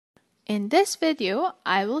In this video,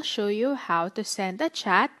 I will show you how to send a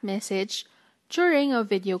chat message during a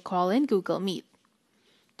video call in Google Meet.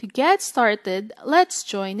 To get started, let's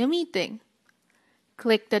join a meeting.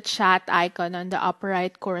 Click the chat icon on the upper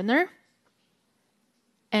right corner.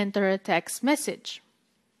 Enter a text message.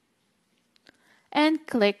 And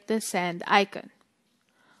click the send icon.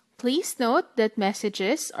 Please note that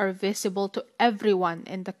messages are visible to everyone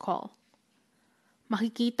in the call.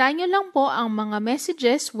 Makikita nyo lang po ang mga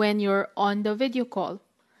messages when you're on the video call.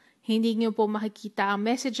 Hindi nyo po makikita ang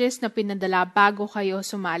messages na pinadala bago kayo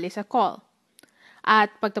sumali sa call.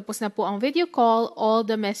 At pagtapos na po ang video call, all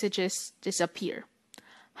the messages disappear.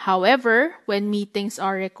 However, when meetings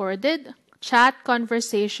are recorded, chat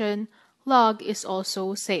conversation log is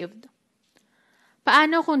also saved.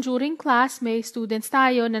 Paano kung during class may students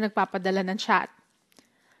tayo na nagpapadala ng chat?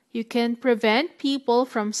 You can prevent people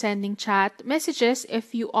from sending chat messages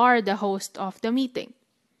if you are the host of the meeting.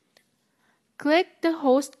 Click the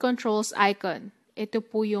host controls icon. Ito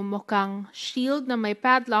po yung mukhang shield na may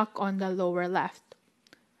padlock on the lower left.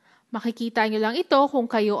 Makikita nyo lang ito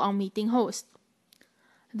kung kayo ang meeting host.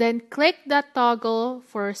 Then click that toggle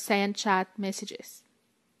for send chat messages.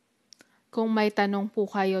 Kung may tanong po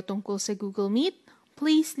kayo tungkol sa Google Meet,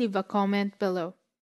 please leave a comment below.